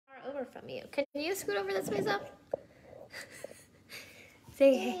over from you. Can you scoot over this ways up?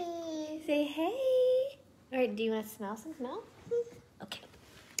 Say hey. Say hey. All right, do you want to smell some smell? Okay.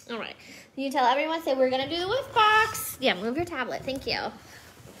 All right. Can you tell everyone, say we're going to do the whiff box. Yeah, move your tablet. Thank you.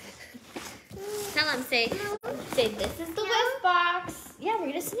 Tell them, say this is the whiff box. Yeah, we're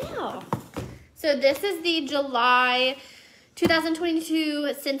going to smell. So this is the July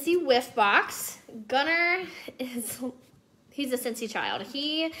 2022 Scentsy whiff box. Gunner he's a Scentsy child.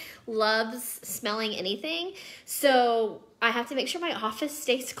 He loves smelling anything. So I have to make sure my office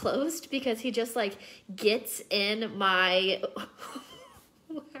stays closed because he just like gets in my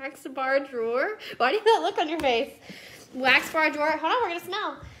wax bar drawer. Why do you not look on your face? Wax bar drawer. Hold on, we're gonna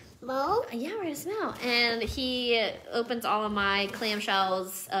smell. Well, yeah, we're gonna smell. And he opens all of my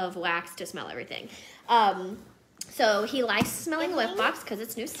clamshells of wax to smell everything. So he likes smelling Whiffbox because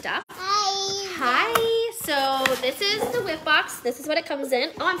it's new stuff. Hi. So this is the Whiffbox. This is what it comes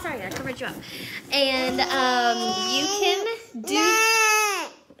in. Oh, I'm sorry, I covered you up. And you can do.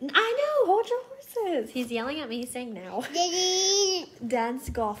 I know. Hold your horses. He's yelling at me. He's saying now. Dad's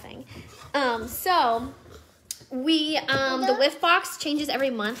golfing. So we the Whiffbox changes every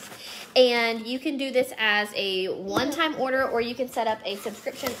month, and you can do this as a one-time order, or you can set up a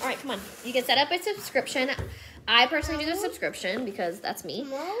subscription. All right, come on. You can set up a subscription. I personally do the subscription because that's me.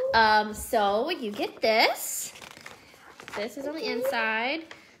 So you get this. This is on the inside.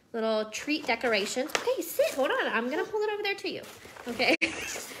 Little treat decorations. Okay, sit. Hold on. I'm going to pull it over there to you. Okay.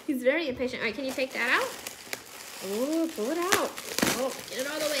 He's very impatient. All right, can you take that out? Ooh, pull it out. Oh, get it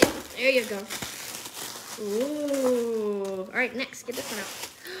all the way. There you go. Ooh. All right, next. Get this one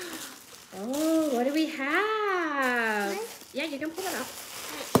out. Oh, what do we have? Yeah, you can pull it out.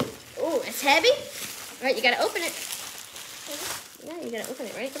 Oh, it's heavy. All right, you gotta open it. Yeah, you gotta open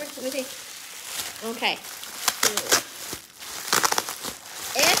it. Ready? Come here, let me see. Okay.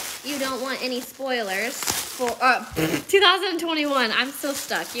 If you don't want any spoilers for 2021, I'm still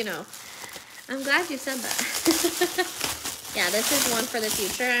stuck, you know. I'm glad you said that. Yeah, this is one for the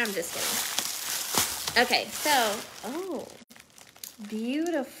future. I'm just kidding. Okay, so, oh,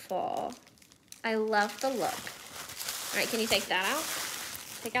 beautiful. I love the look. All right, can you take that out?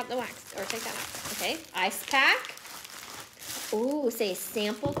 Take out the wax, or take that out. Okay, ice pack. Ooh, say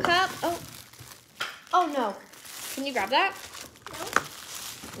sample cup. Oh no. Can you grab that?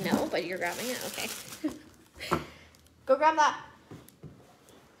 No. No, but you're grabbing it. Okay. Go grab that.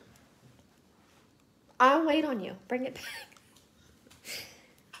 I'll wait on you. Bring it back.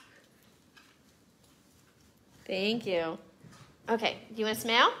 Thank you. Okay, do you want to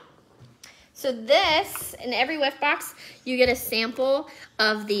smell? So this, in every whiff box, you get a sample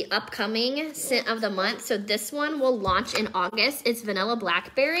of the upcoming scent of the month. So this one will launch in August. It's vanilla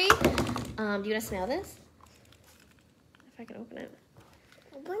blackberry. Do you want to smell this? If I can open it.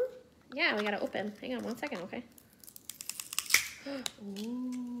 Open? Yeah, we got to open. Hang on one second, okay?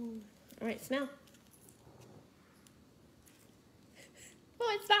 Ooh. All right, smell.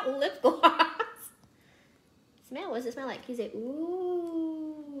 Oh, it's not lip gloss. Smell. What does it smell like? You say,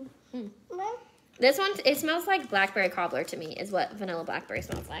 ooh. This one, it smells like blackberry cobbler to me, is what vanilla blackberry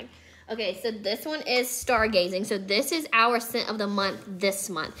smells like. Okay, so this one is stargazing. So this is our scent of the month this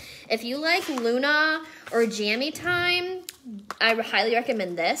month. If you like Luna or Jammy Time, I highly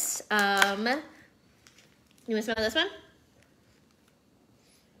recommend this. You want to smell this one?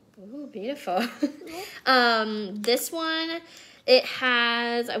 Ooh, beautiful. This one, it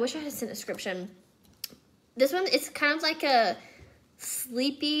has, I wish I had a scent description. This one, it's kind of like a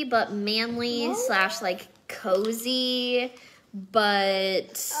sleepy but manly slash like cozy,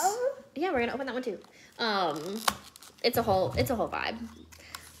 but yeah, we're gonna open that one too. It's a whole vibe.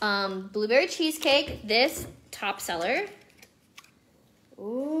 Blueberry cheesecake, this top seller.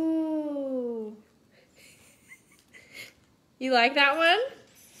 Ooh. You like that one?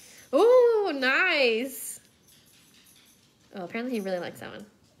 Ooh, nice. Oh, apparently he really likes that one.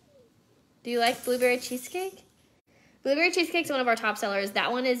 Do you like blueberry cheesecake? Blueberry cheesecake is one of our top sellers.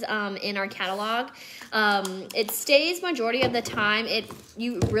 That one is in our catalog. It stays majority of the time.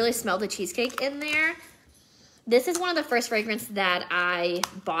 You really smell the cheesecake in there. This is one of the first fragrances that I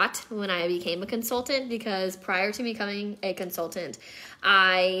bought when I became a consultant, because prior to becoming a consultant,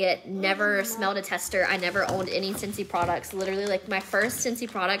 I never smelled a tester. I never owned any Scentsy products. Literally, like my first Scentsy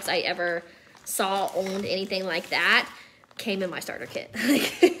products I ever saw owned anything like that came in my starter kit.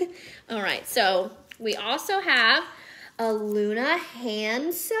 All right, so we also have a Luna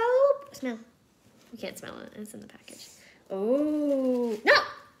hand soap. Smell. You can't smell it. It's in the package. Oh, no.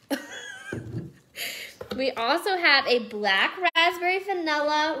 We also have a black raspberry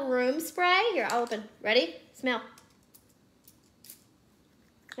vanilla room spray. Here, I'll open. Ready? Smell.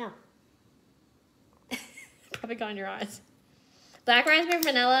 Smell. Probably got in your eyes. Black raspberry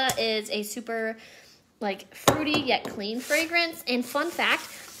vanilla is a super like fruity yet clean fragrance. And fun fact,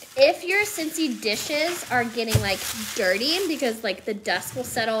 if your Scentsy dishes are getting like dirty because like the dust will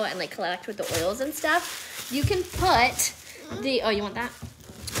settle and like collect with the oils and stuff, you can put the, oh, you want that?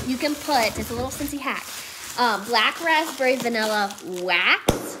 You can put, it's a little Scentsy hack, black raspberry vanilla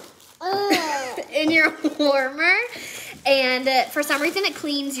wax in your warmer. And for some reason it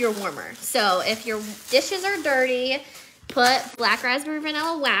cleans your warmer. So if your dishes are dirty, put black raspberry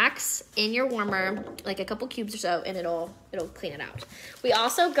vanilla wax in your warmer, like a couple cubes or so, and it'll clean it out. We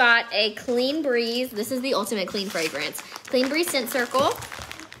also got a Clean Breeze. This is the ultimate clean fragrance. Clean Breeze Scent Circle.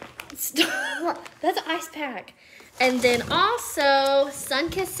 That's an ice pack. And then also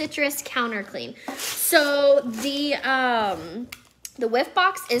Sunkissed Citrus Counter Clean. So the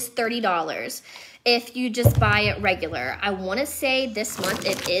Whiffbox is $30 if you just buy it regular. I want to say this month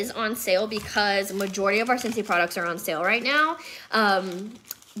it is on sale because majority of our Scentsy products are on sale right now.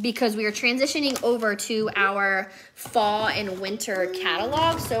 Because we are transitioning over to our fall and winter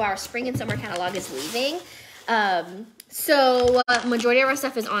catalog. So our spring and summer catalog is leaving. Majority of our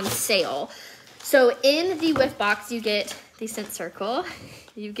stuff is on sale. So in the Whiffbox, you get the Scent Circle,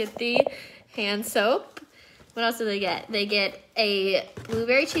 you get the hand soap. What else do they get? They get a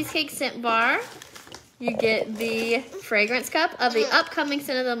blueberry cheesecake scent bar. You get the fragrance cup of the upcoming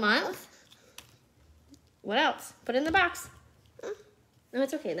scent of the month. What else? Put it in the box. No,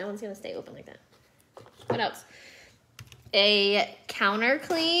 it's okay. That one's going to stay open like that. What else? A counter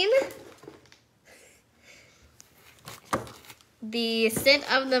clean. The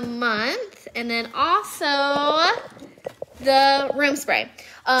scent of the month, and then also the room spray.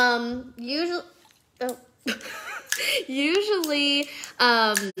 Usually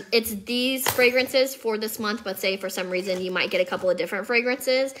it's these fragrances for this month, but say for some reason you might get a couple of different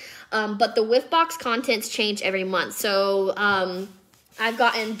fragrances. But the Whiffbox contents change every month. So I've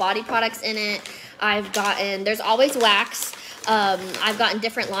gotten body products in it. There's always wax. I've gotten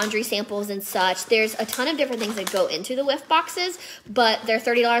different laundry samples and such. There's a ton of different things that go into the Whiff boxes, but they're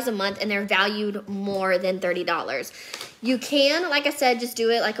 $30 a month and they're valued more than $30. You can, like I said, just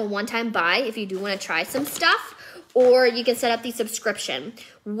do it like a one-time buy if you do want to try some stuff, or you can set up the subscription.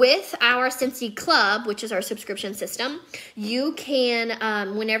 With our Scentsy Club, which is our subscription system, you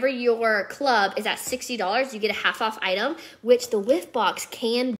can, whenever your club is at $60, you get a half off item, which the Whiff box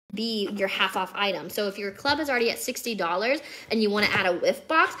can be your half off item. So if your club is already at $60 and you want to add a Whiff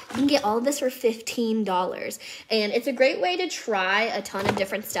box, you can get all of this for $15. And it's a great way to try a ton of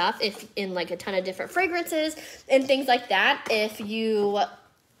different stuff, in like a ton of different fragrances and things like that, if you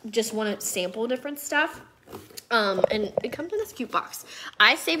just want to sample different stuff. And it comes in this cute box.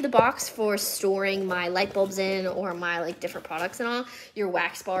 I save the box for storing my light bulbs in, or my like different products and all, your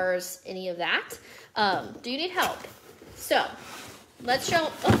wax bars, any of that. Do you need help? So let's show,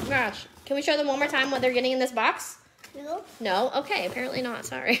 oh gosh, can we show them one more time what they're getting in this box? No. No? Okay, apparently not,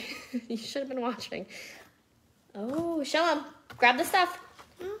 sorry. You should have been watching. Oh, show them. Grab the stuff.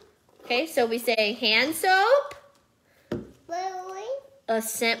 Okay, so we say hand soap. A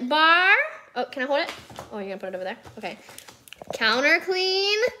scent bar. Oh, can I hold it? Oh, you're gonna put it over there? Okay. Counter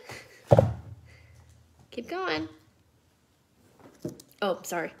clean. Keep going. Oh,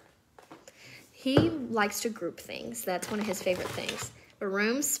 sorry. He likes to group things. That's one of his favorite things. A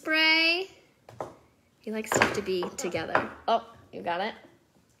room spray. He likes stuff to be together. Oh, you got it.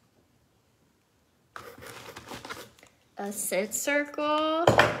 A scent circle.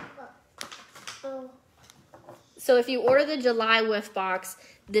 So if you order the July Whiff box,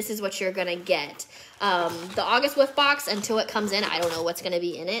 this is what you're gonna get. The August Whiff box, until it comes in, I don't know what's gonna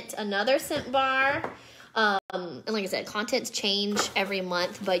be in it. Another scent bar. And like I said, contents change every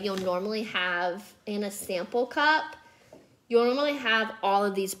month, but you'll normally have in a sample cup, you'll normally have all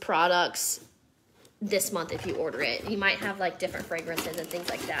of these products this month if you order it. You might have like different fragrances and things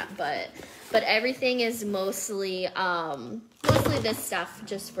like that, but everything is mostly this stuff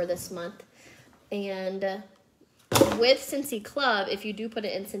just for this month. And with Scentsy Club, if you do put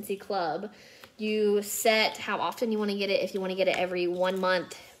it in Scentsy Club, you set how often you want to get it. If you want to get it every 1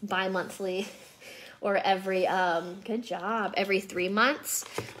 month, bi-monthly, or every, good job, every 3 months,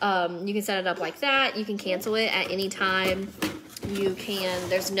 you can set it up like that. You can cancel it at any time. You can,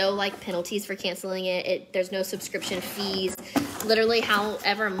 there's no like penalties for canceling it. There's no subscription fees. Literally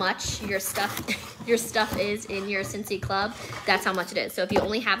however much your stuff is in your Scentsy Club, that's how much it is. So if you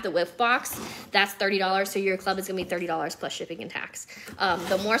only have the Whiff box, that's $30. So your club is gonna be $30 plus shipping and tax.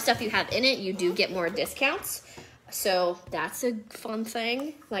 The more stuff you have in it, you do get more discounts. So that's a fun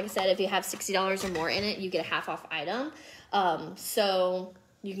thing. Like I said, if you have $60 or more in it, you get a half off item. So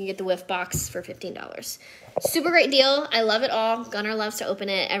you can get the whiff box for $15. Super great deal. I love it all. Gunnar loves to open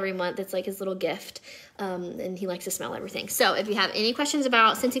it every month. It's like his little gift, and he likes to smell everything. So if you have any questions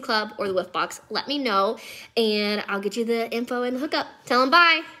about Scentsy Club or the whiff box, let me know, and I'll get you the info and the hookup. Tell him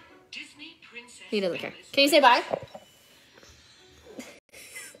bye. He doesn't care. Can you say bye?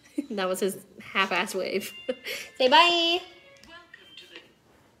 That was his half-ass wave. Say bye.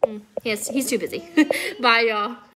 He's too busy. Bye, y'all.